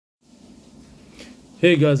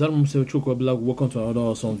Hey guys, I'm Mr. Chukwabla. Welcome to another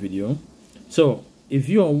awesome video. So if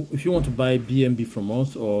you want to buy BNB from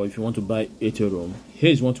us, or if you want to buy Ethereum,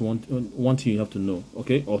 here's one thing you have to know,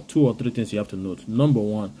 okay? Or two or three things you have to note. Number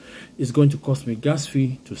one, it's going to cost me gas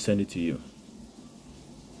fee to send it to you.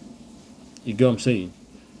 You get what I'm saying?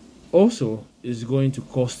 Also, it's going to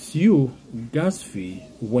cost you gas fee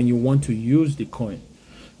when you want to use the coin,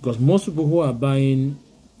 because most people who are buying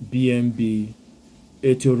BNB,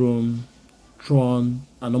 Ethereum, Tron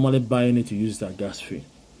are normally buying it to use that gas fee.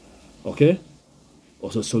 Okay?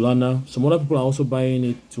 Also Solana. Some other people are also buying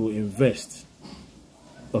it to invest.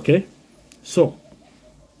 Okay? So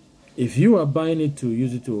if you are buying it to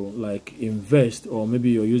use it to like invest, or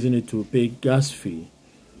maybe you're using it to pay gas fee,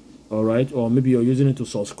 all right, or maybe you're using it to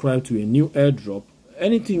subscribe to a new airdrop,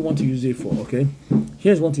 anything you want to use it for, okay,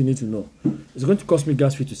 here's what you need to know. It's going to cost me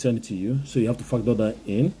gas fee to send it to you, so you have to factor that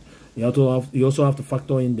in. You also have to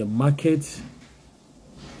factor in the market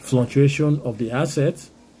fluctuation of the asset.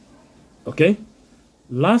 Okay.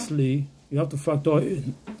 Lastly, you have to factor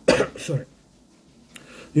in sorry.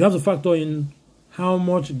 You have to factor in how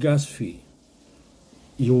much gas fee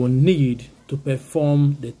you will need to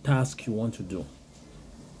perform the task you want to do.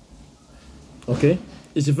 Okay.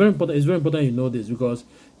 It's very important you know this, because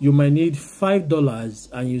you might need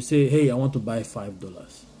 $5 and you say, hey, I want to buy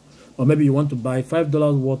 $5. Or maybe you want to buy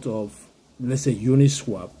 $5 worth of, let's say,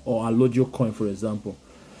 Uniswap or Alogio coin, for example.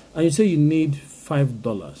 And you say you need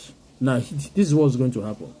 $5. Now, this is what's going to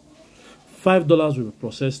happen. $5 will be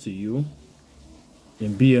processed to you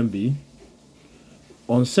in BNB.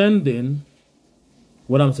 On sending,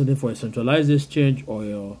 what I'm sending for a centralized exchange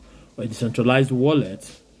or a decentralized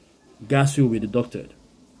wallet, gas fee will be deducted.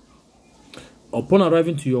 Upon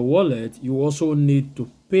arriving to your wallet, you also need to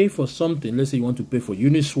pay for something. Let's say you want to pay for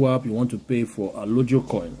Uniswap, you want to pay for a Alogio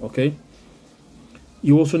coin, okay?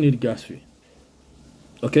 You also need gas fee,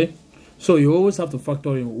 okay? So you always have to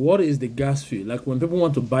factor in what is the gas fee. Like when people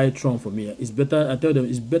want to buy Tron from me, it's better, I tell them,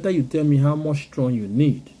 it's better you tell me how much Tron you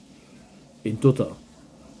need in total.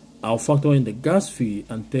 I'll factor in the gas fee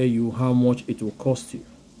and tell you how much it will cost you.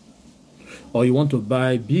 Or you want to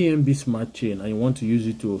buy BNB Smart Chain and you want to use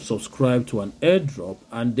it to subscribe to an airdrop,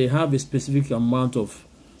 and they have a specific amount of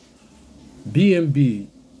BNB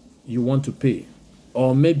you want to pay.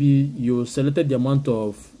 Or maybe you selected the amount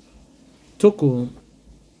of token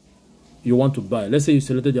you want to buy. Let's say you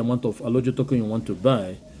selected the amount of Alogio token you want to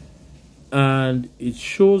buy, and it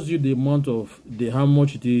shows you the amount of how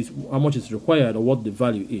much it is, how much is required, or what the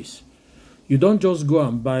value is. You don't just go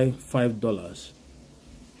and buy $5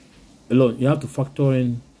 alone. You have to factor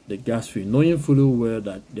in the gas fee, knowing fully well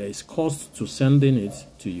that there is cost to sending it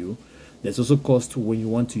to you. There's also cost when you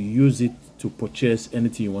want to use it to purchase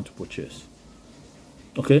anything you want to purchase.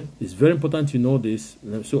 Okay, it's very important you know this.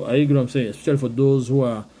 So I agree what I'm saying, especially for those who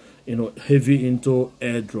are, you know, heavy into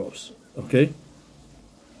airdrops. Okay,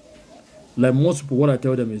 like most people, what I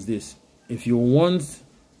tell them is this: if you want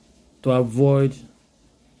to avoid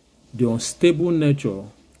the unstable nature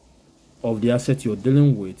of the asset you're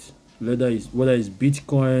dealing with, whether it's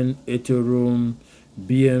Bitcoin, Ethereum,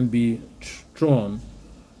 BNB, Tron,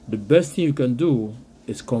 the best thing you can do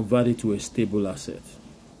is convert it to a stable asset.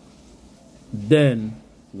 Then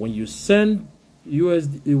when you send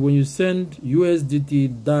USDT,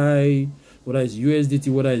 DAI, whether it's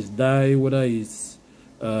USDT, whether it's DAI, whether it's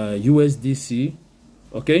USDC,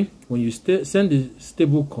 okay, when you send the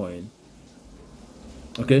stable coin,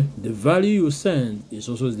 okay, the value you send is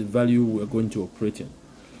also the value we're going to operate in.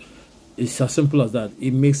 It's as simple as that.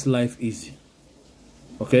 It makes life easy.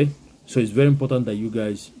 Okay, so it's very important that you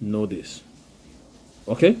guys know this.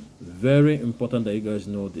 Okay, very important that you guys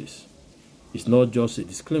know this. It's not just a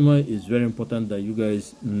disclaimer. It's very important that you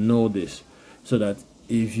guys know this, so that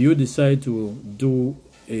if you decide to do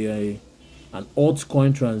an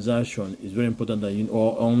altcoin transaction, it's very important that you,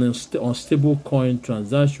 or on stable coin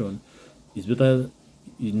transaction, it's better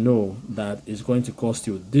you know that it's going to cost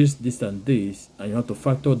you this, and this, and you have to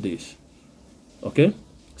factor this. Okay,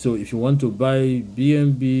 so if you want to buy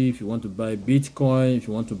BNB, if you want to buy Bitcoin, if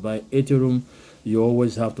you want to buy Ethereum, you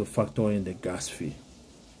always have to factor in the gas fee.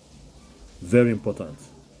 Very important.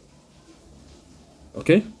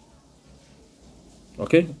 Okay,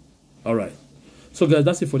 all right. So guys,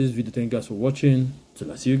 that's it for this video. Thank you guys for watching.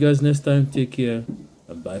 Till I see you guys next time, take care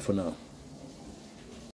and bye for now.